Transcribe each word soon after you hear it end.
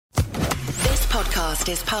podcast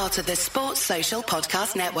is part of the Sports Social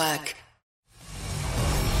Podcast Network.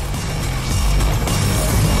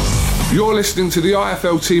 You're listening to the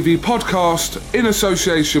IFL TV podcast in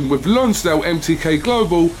association with Lonsdale MTK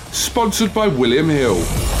Global, sponsored by William Hill.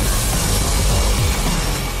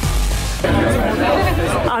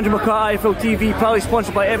 Andrew McCart, IFL TV, proudly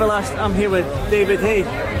sponsored by Everlast. I'm here with David Haye.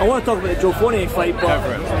 I want to talk about the Joe Fournier fight, but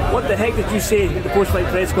what the heck did you say at the post-fight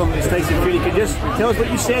press conference, Tyson Fury? Can you just tell us what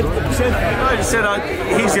you said? I just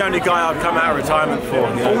said he's the only guy I've come out of retirement for.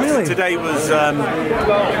 You know? Oh, really? Today was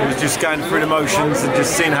just going through the motions and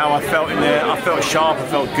just seeing how I felt in there. I felt sharp, I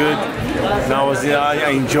felt good, and I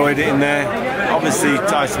enjoyed it in there. Obviously,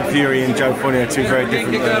 Tyson Fury and Joe Fournier are two very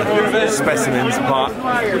different specimens, but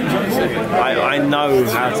I know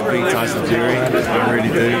how to beat Tyson Fury. I really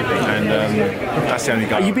do, and that's the only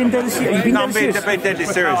guy. Are you being deadly serious? I'm being deadly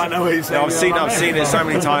serious. I know he's I've seen it so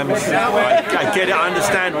many times. I get it. I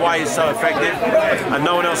understand why it's so effective, and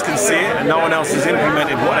no one else can see it, and no one else has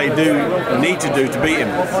implemented what they need to do to beat him.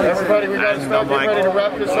 And I'm like,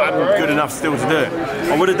 I'm good enough still to do it.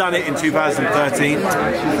 I would have done it in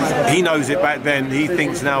 2013. He knows it back then. He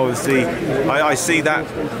thinks now, obviously, I see that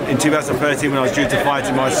in 2013 when I was due to fight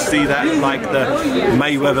him. I see that like the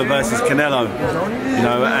Mayweather versus Canelo, you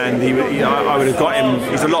know, and I would have got him.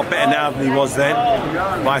 He's a lot better now than he was then,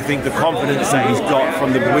 but I think the confidence that he's got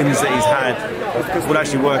from the wins that he's had would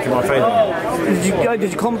actually work in my favour.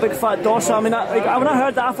 Did you call him a big fat dosser? I mean, when I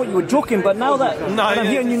heard that, I thought you were joking, but now that I'm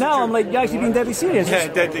hearing you now, I'm like, you're actually being deadly serious. Yeah,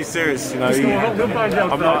 deadly serious. You know,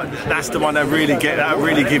 I'm not. That's the one that really get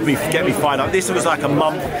me fired up. This was like a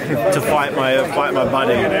month to fight my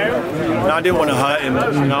buddy. And I didn't want to hurt him.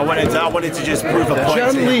 You know, I wanted to just prove a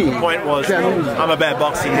point. The point was, I'm a better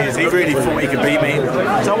boxer than he is. He really thought he could beat me,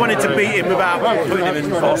 so I wanted to beat him without putting him in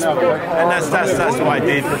the hospital. And that's what I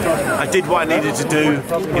did. I did what I needed to do.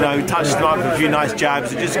 You know, touched him up with a few nice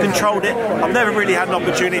jabs and just controlled it. I've never really had an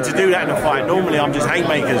opportunity to do that in a fight. Normally, I'm just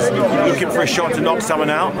haymakers, looking for a shot to knock someone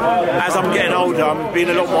out. As I'm getting older, I'm being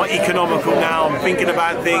a lot more economical now. I'm thinking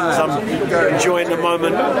about things. I'm enjoying the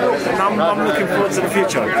moment, and I'm looking forward to the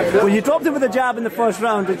future. When you dropped him with a jab in the first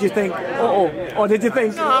round, did you think, or did you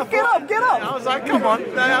think, no, get up? I was like, come on,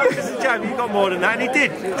 just a jab. You got more than that, and he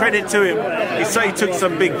did. Credit to him. He took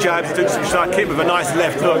some big jabs. He took some shots. Hit with a nice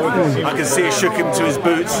left hook. I can see it shook him to his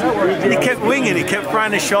boots. And he kept winging. He kept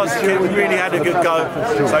throwing his shots. He really had a good go.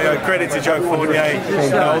 So credit to Joe Fournier.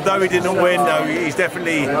 Although he didn't win, he's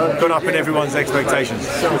definitely gone up in everyone's expectations.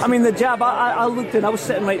 I mean, the jab, I looked in, I was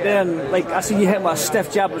sitting right there, and like I seen you hit him with a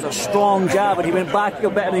stiff jab. It was a strong jab, and he went back a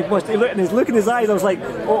bit, and he looked, and his look in his eyes, I was like,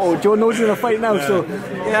 Joe knows he's in a fight now. So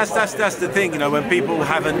yeah, that's the thing, you know, when people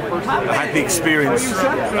haven't had the experience,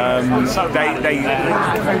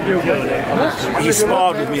 he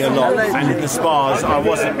sparred with me a lot, and in the spars I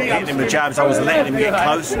wasn't hitting him with jabs, I was letting him get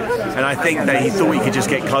close, and I think that he thought he could just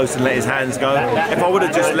get close and let his hands go. If I would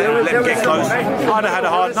have just let him get close, I'd have had a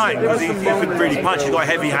hard night, because he couldn't really punch. He's got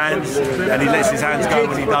heavy hands, and he lets his hands go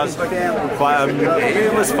when he does. But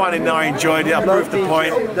it was fun, and I enjoyed it. I proved the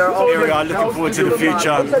point. Here we are, looking forward to the future,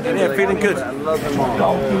 and yeah, feeling good.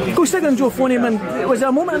 Go stick on Joe Fournier, man. Was there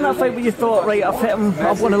a moment in that fight where you thought, right, I've hit him,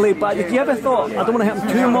 I want to lay back? Did you ever thought, I don't want to hit him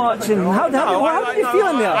too much? And how did you feel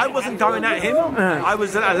in there? I wasn't going at him. I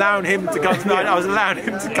was allowing him to come to me. I was allowing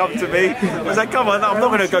him to come to me. I was like, come on, I'm not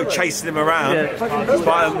going to go chasing him around.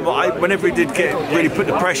 But whenever he did really put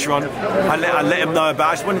the pressure on, I let him know about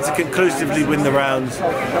it. I just wanted to conclusively win the rounds,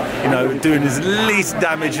 you know, doing as least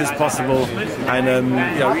damage as possible. And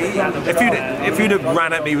you know, if you'd have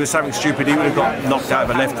ran at me with something stupid, he would have got knocked out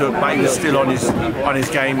of a left hook. But he was still on his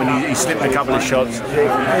game, and he slipped a couple of shots.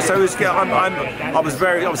 So it was, I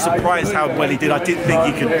was surprised how well he did. I didn't think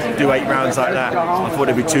he could do 8 rounds like that. I thought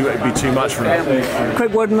it'd be too much for him.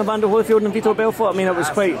 Quick word on Evander Holyfield and Vitor Belfort. I mean, it was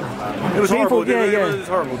quite. It was painful. Horrible. It was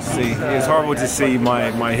horrible to see. It was horrible to see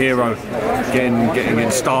my hero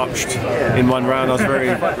getting starched in one round. I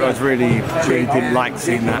really didn't like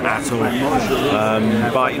seeing that at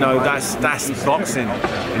all. But you know, that's boxing.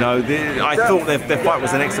 You know, I thought their fight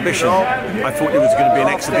was an exhibition. I thought it was going to be an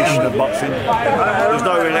exhibition of boxing. There was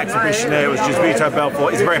no real exhibition there. It was just Vitor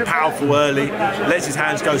Belfort. He's very powerful early. Lets his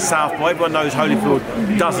hands go southpaw. Everyone knows Holyfield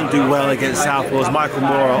doesn't do well against southpaws. Michael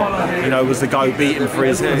Moore, you know, was the guy who beat him for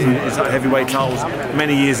his heavyweight titles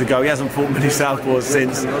many years ago. He hasn't fought many southpaws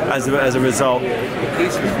since, as a result.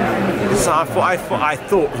 So I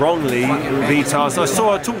thought wrongly Vito. So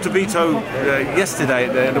I talked to Vito yesterday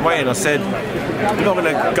at the weigh-in. I said, we're not going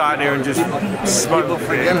to go out there and just smoke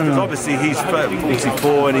because obviously he's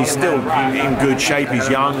 44 and he's still in good shape. He's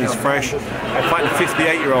young, he's fresh. Fighting a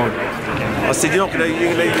 58-year-old. I said, you're going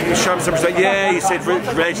to show him some respect. Yeah, he said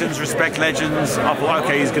legends, respect legends. I thought,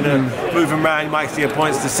 okay, he's going to move him around. You might see a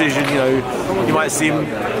points decision. You might see him.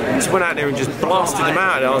 Just went out there and just blasted him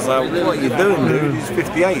out. And I was like, what are you doing, dude? He's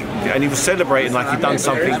 58, and he was celebrating like he'd done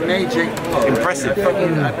something impressive.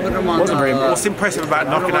 Wasn't very. What's impressive about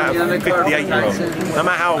knocking out a 58-year-old? No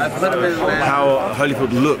matter how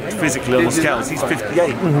Holyfield looked physically on the scales, he's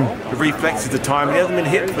 58. The reflexes, the time. He hasn't been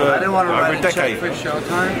hit for over a decade.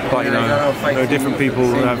 But different people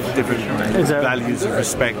have different values of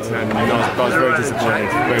respect, and I was very disappointed.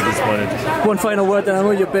 Very disappointed. One final word, and I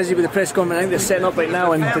know you're busy with the press conference. I think they're setting up right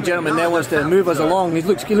now, and the gentleman there wants to move us along. He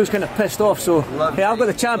looks kind of pissed off. So hey, I've got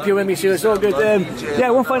the champion with me, so it's all good.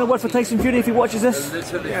 One final word for Tyson Fury if he watches this.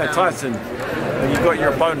 Yeah, Tyson, you've got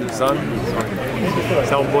your opponent, son.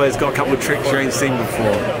 This old boy's got a couple of tricks you ain't seen before.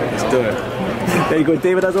 Let's do it. There you go,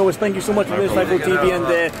 David. As always, thank you so much for this Fightful TV,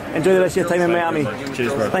 and enjoy the rest of your time in Miami.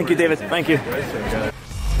 Cheers, bro. Thank you, David. Thank you.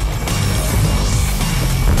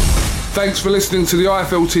 Thanks for listening to the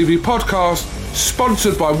IFL TV podcast,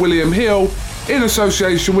 sponsored by William Hill in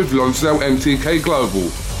association with Lonsdale MTK Global.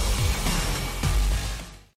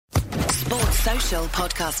 Sports Social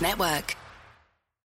Podcast Network.